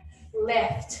 lower,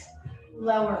 lift,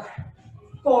 lower.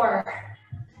 4,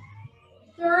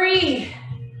 3,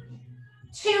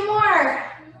 2 more.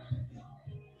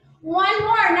 1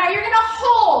 more. Now you're gonna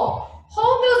hold.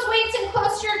 Hold those weights in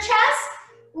close to your chest.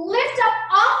 Lift up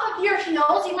off of your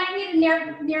heels. You might need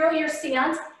to narrow your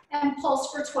stance and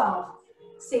pulse for 12.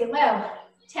 Stay low.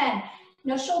 10.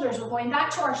 No shoulders. We're going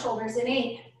back to our shoulders in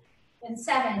 8, in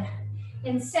 7,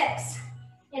 in 6,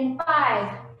 in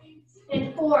 5,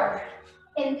 in 4,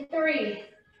 in 3,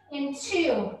 in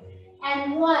 2,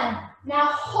 and 1. Now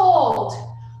hold.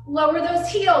 Lower those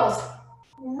heels.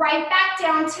 Right back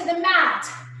down to the mat.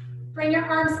 Bring your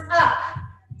arms up.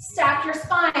 Stack your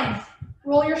spine.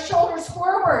 Roll your shoulders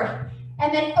forward.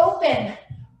 And then open.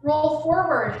 Roll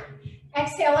forward.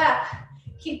 Exhale up.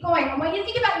 Keep going. I want you to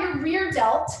think about your rear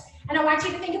delt, and I want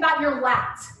you to think about your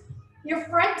lats. Your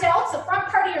front delts, the front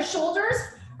part of your shoulders,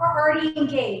 are already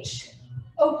engaged.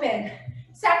 Open.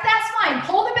 Stack that spine.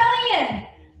 Pull the belly in.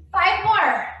 5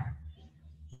 more.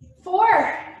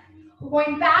 4. We're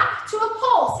going back to a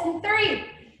pulse in 3,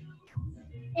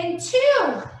 in 2,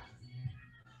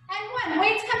 and 1.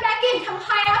 Weights come back in. Come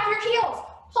high off your heels.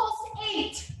 Pulse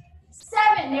 8,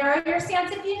 7. Narrow your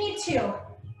stance if you need to.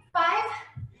 5,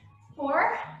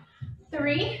 4,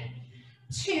 3,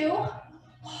 2.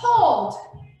 Hold.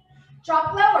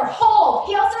 Drop lower. Hold.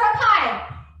 Heels are up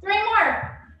high. 3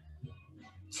 more.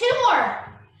 2 more.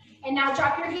 And now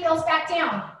drop your heels back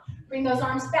down. Bring those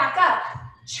arms back up.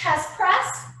 Chest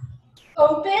press.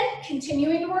 Open.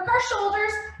 Continuing to work our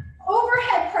shoulders.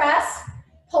 Overhead press.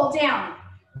 Pull down.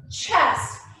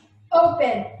 Chest.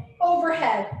 Open.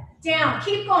 Overhead. Down.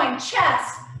 Keep going.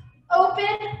 Chest.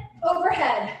 Open.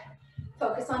 Overhead.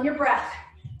 Focus on your breath.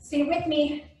 Stay with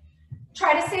me.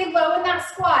 Try to stay low in that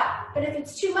squat. But if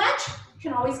it's too much, you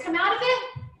can always come out of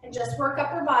it and just work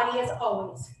upper body as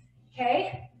always.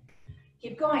 Okay?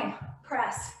 Keep going.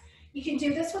 Press. You can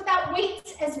do this without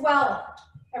weights as well,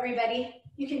 everybody.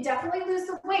 You can definitely lose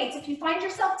the weights. If you find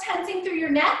yourself tensing through your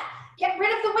neck, get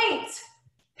rid of the weights.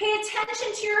 Pay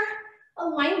attention to your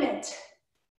alignment.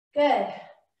 Good.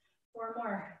 4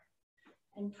 more.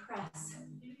 And press.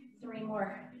 3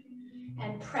 more.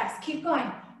 And press. Keep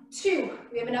going. 2.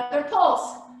 We have another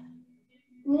pulse.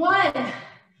 1.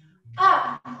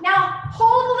 Up. Now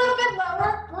hold a little bit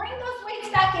lower. Bring those weights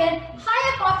back in.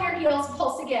 High up off your heels.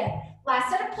 Pulse again.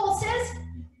 Last set of pulses.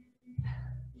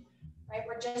 Right,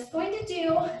 we're just going to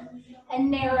do a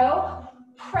narrow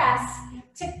press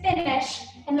to finish.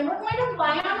 And then we're going to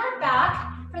lie on our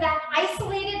back for that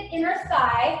isolated inner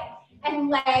thigh and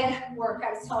leg work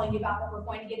I was telling you about that we're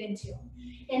going to get into.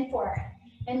 In 4,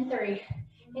 in 3,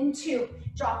 in 2.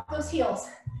 Drop those heels.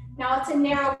 Now it's a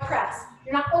narrow press.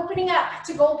 You're not opening up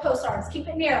to goalpost arms. Keep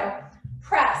it narrow.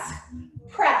 Press,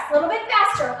 press. A little bit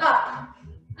faster. Up,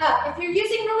 up. If you're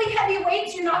using really heavy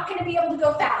weights, you're not going to be able to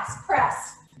go fast.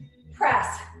 Press,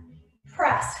 press,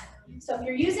 press. So if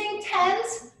you're using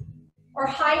 10s or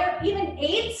higher, even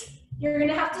 8s, you're going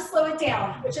to have to slow it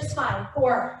down, which is fine.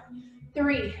 4,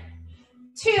 3,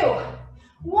 2,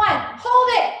 1. Hold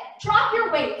it. Drop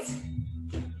your weights.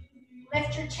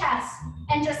 Lift your chest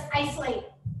and just isolate.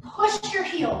 Push your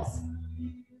heels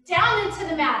down into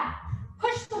the mat.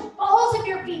 Push the balls of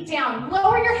your feet down.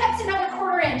 Lower your hips another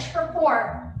 1/4 inch for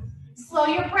 4. Slow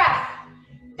your breath.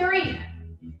 3,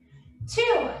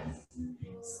 2.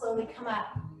 Slowly come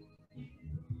up.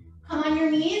 Come on your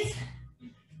knees.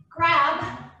 Grab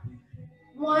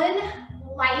 1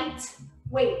 light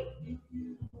weight.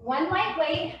 1 light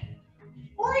weight,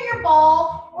 or your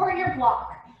ball, or your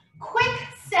block. Quick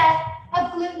set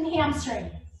of glute and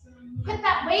hamstring. Put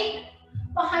that weight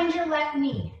behind your left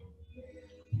knee.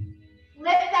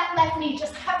 Lift that left knee,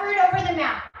 just hover it over the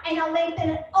mat. And now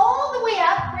lengthen it all the way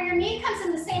up where your knee comes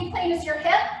in the same plane as your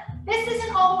hip. This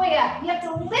isn't all the way up. You have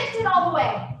to lift it all the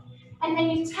way. And then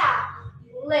you tap,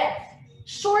 lift.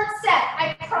 Short set,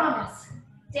 I promise.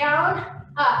 Down,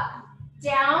 up,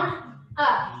 down,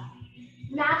 up.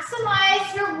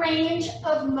 Maximize your range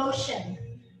of motion.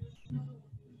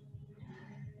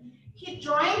 Keep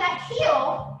drawing that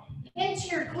heel into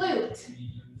your glute.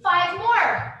 5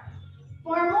 more.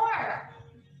 4 more.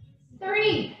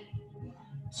 3.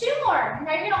 2 more.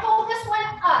 Now you're gonna hold this one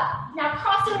up. Now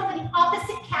cross it over the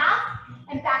opposite calf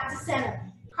and back to center.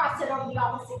 Cross it over the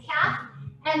opposite calf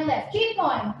and lift. Keep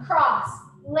going. Cross,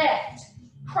 lift,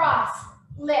 cross,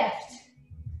 lift.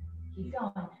 Keep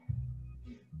going.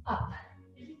 Up,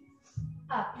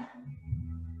 up.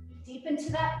 Deep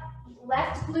into that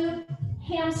left glute,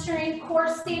 hamstring, core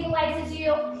stabilizes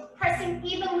you. Pressing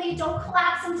evenly, don't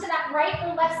collapse into that right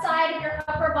or left side of your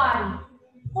upper body.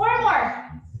 4 more.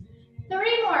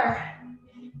 3 more.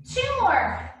 2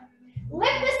 more.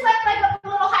 Lift this left leg up a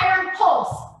little higher and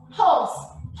pulse. Pulse,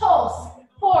 pulse.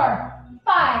 4,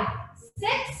 5,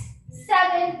 6,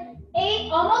 7,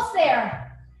 8. Almost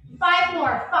there. 5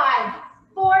 more. 5,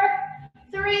 4,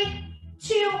 3,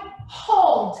 2.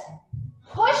 Hold.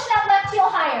 Push that left heel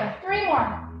higher. 3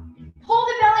 more. Pull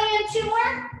the belly in. 2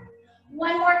 more.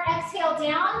 1 more. Exhale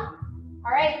down.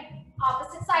 All right.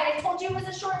 Opposite side. I told you it was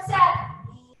a short set.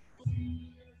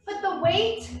 Put the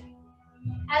weight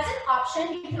as an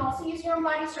option. You can also use your own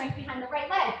body strength behind the right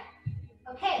leg.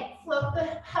 Okay.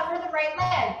 Hover the right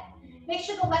leg. Make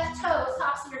sure the left toes,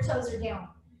 tops of your toes are down.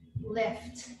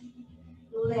 Lift.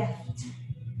 Lift.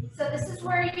 So this is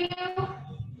where you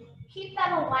keep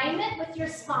that alignment with your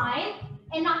spine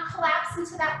and not collapse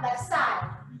into that left side.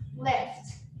 Lift.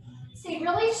 Stay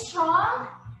really strong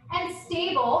and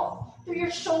stable through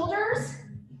your shoulders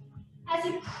as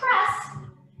you press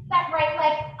that right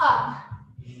leg up,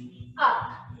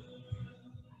 up.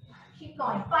 Keep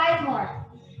going. 5 more.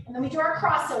 And then we do our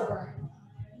crossover.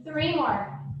 3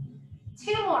 more.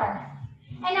 2 more.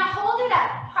 And now hold it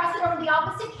up. Cross it over the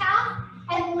opposite calf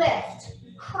and lift.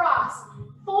 Cross.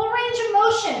 Full range of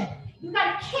motion. You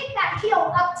got to kick that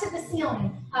heel up to the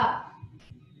ceiling. Up.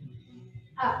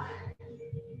 Up.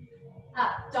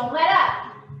 Up. Don't let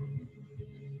up.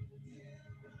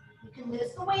 You can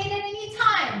lose the weight at any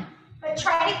time, but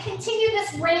try to continue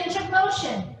this range of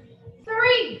motion.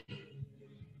 3,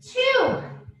 2.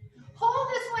 Hold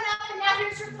this one up and now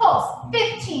here's your pulse.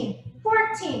 15,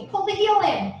 14. Pull the heel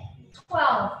in.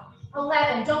 12,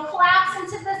 11. Don't collapse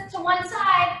into this to one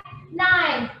side.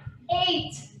 9,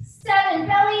 8, 7.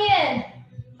 Belly in.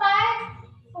 5,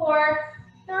 4,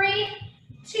 3,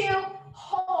 2.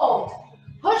 Hold.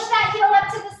 Push that heel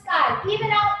up to the sky.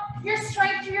 Even out your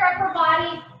strength through your upper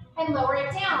body and lower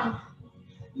it down.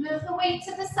 Move the weight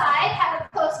to the side. Have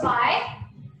it close by.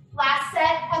 Last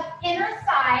set of inner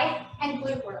thigh and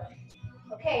glute work.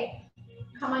 Okay,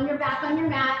 come on your back on your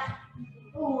mat.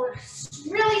 Oh, we're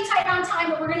really tight on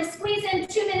time, but we're going to squeeze in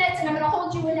 2 minutes, and I'm going to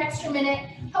hold you an extra minute.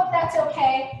 Hope that's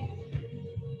okay.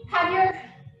 Have your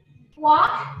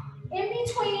block in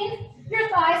between your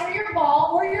thighs or your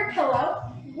ball or your pillow.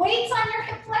 Weights on your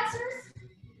hip flexors.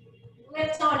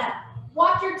 Lift on up.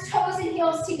 Walk your toes and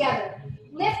heels together.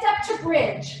 Lift up to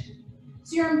bridge.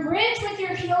 So you're in bridge with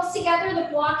your heels together. The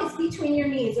block is between your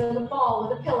knees, or the ball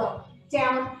or the pillow.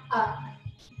 Down, up,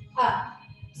 up.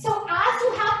 So as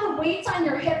you have the weights on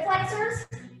your hip flexors,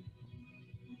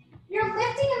 you're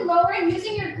lifting and lowering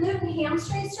using your glute and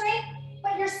hamstring strength,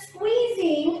 but you're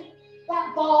squeezing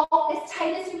that ball as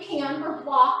tight as you can or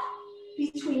block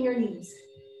between your knees.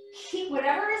 Keep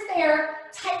whatever is there,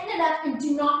 tighten it up, and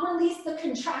do not release the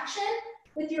contraction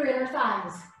with your inner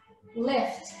thighs.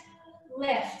 Lift,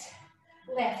 lift,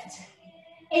 lift.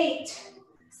 8,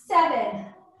 7,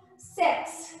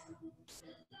 6,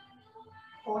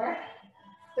 4,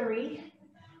 3,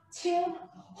 2,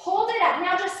 hold it up.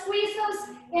 Now just squeeze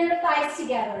those inner thighs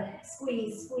together.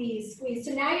 Squeeze, squeeze, squeeze.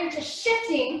 So now you're just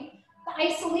shifting the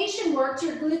isolation work to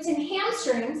your glutes and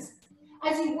hamstrings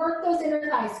as you work those inner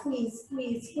thighs. Squeeze,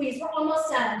 squeeze, squeeze. We're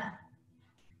almost done.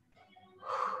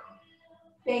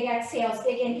 Big exhales,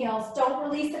 big inhales. Don't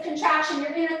release the contraction.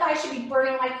 Your inner thighs should be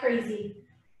burning like crazy.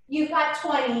 You've got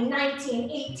 20, 19,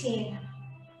 18.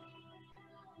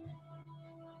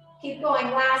 Keep going.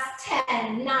 Last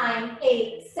 10, 9,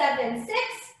 8, 7, 6,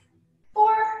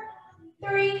 4,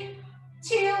 3,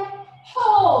 2,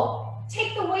 hold.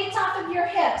 Take the weights off of your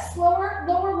hips.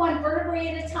 Lower one vertebrae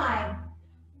at a time.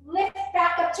 Lift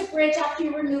back up to bridge after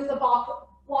you remove the block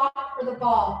or the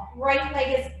ball. Right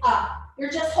leg is up. You're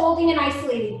just holding and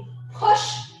isolating.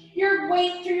 Push your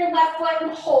weight through your left foot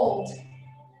and hold.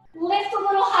 Lift a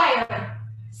little higher.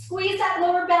 Squeeze that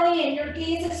lower belly in. Your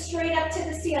gaze is straight up to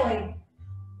the ceiling.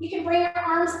 You can bring your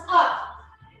arms up.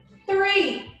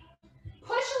 3.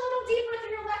 Push a little deeper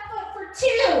through your left foot for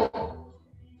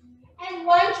 2. And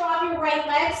 1, drop your right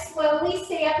leg. Slowly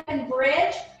stay up and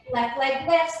bridge. Left leg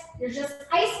lifts. You're just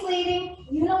isolating.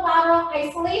 Unilateral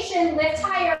isolation. Lift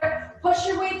higher. Push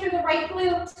your way through the right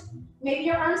glute. Maybe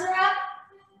your arms are up.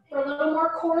 For a little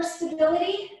more core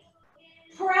stability,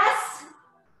 press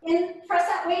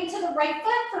that weight into the right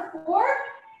foot for 4,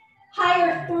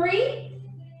 higher 3,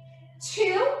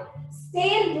 2,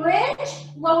 stay in bridge,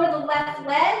 lower the left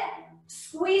leg,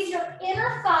 squeeze your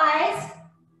inner thighs,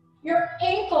 your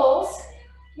ankles,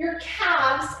 your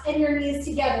calves, and your knees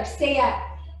together. Stay up.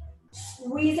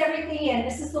 Squeeze everything in.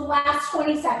 This is the last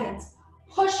 20 seconds.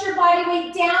 Push your body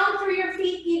weight down through your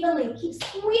feet evenly. Keep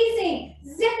squeezing,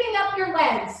 zipping up your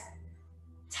legs.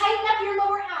 Tighten up your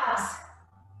lower abs.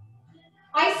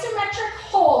 Isometric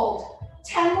hold.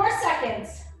 10 more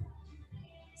seconds.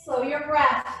 Slow your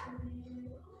breath.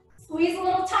 Squeeze a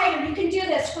little tighter. You can do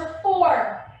this for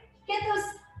 4. Get those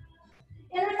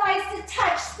inner thighs to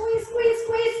touch. Squeeze, squeeze,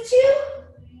 squeeze. 2.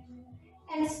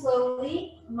 And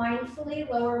slowly, mindfully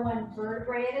lower 1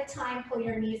 vertebrae at a time. Pull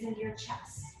your knees into your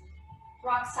chest.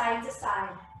 Rock side to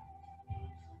side.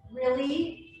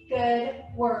 Really good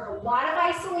work. A lot of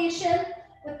isolation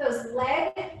with those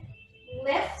leg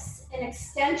lifts and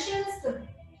extensions, the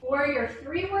warrior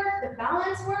 3 work, the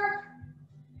balance work.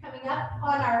 Coming up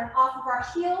on off of our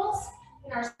heels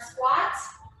in our squats.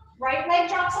 Right leg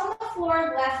drops on the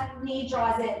floor, left knee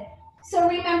draws in. So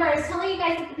remember, I was telling you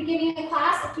guys at the beginning of the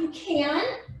class, if you can,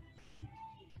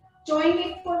 join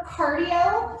me for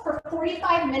cardio for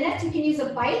 45 minutes. You can use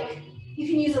a bike, you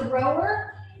can use a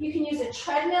rower, you can use a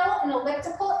treadmill, an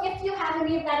elliptical, if you have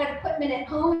any of that equipment at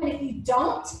home. And if you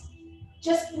don't,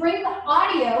 just bring the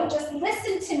audio, just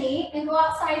listen to me and go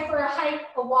outside for a hike,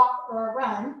 a walk, or a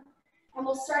run. And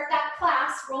we'll start that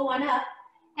class, roll on up,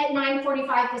 at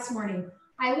 9:45 this morning.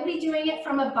 I will be doing it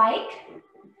from a bike,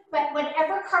 but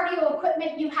whatever cardio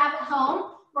equipment you have at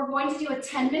home, we're going to do a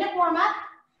 10-minute warm-up.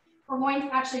 We're going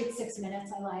to, actually it's 6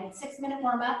 minutes, I lied, 6-minute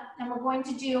warm-up, and we're going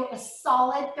to do a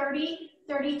solid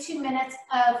 32 minutes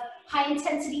of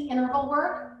high-intensity interval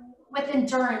work with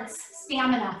endurance,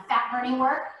 stamina, fat-burning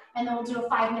work, and then we'll do a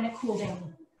 5-minute cool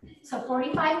down. So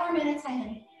 45 more minutes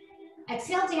ahead.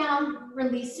 Exhale down,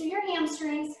 release through your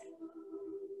hamstrings.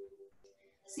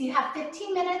 So you have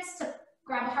 15 minutes to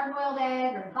grab a hard-boiled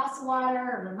egg or a glass of water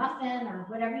or a muffin or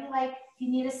whatever you like. If you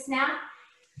need a snack,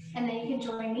 and then you can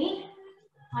join me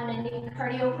on any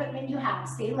cardio equipment you have.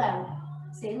 Stay low,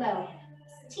 stay low.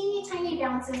 Teeny tiny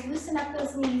bounces, loosen up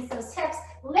those knees, those hips,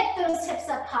 lift those hips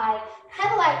up high,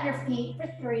 pedal out your feet for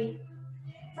 3,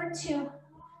 for 2,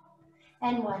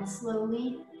 and 1.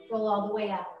 Slowly roll all the way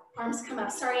out. Arms come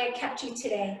up. Sorry I kept you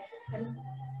today. I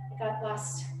got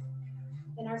lost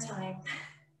in our time.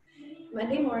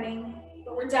 Monday morning,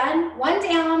 but we're done. 1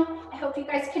 down. I hope you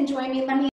guys can join me. Let me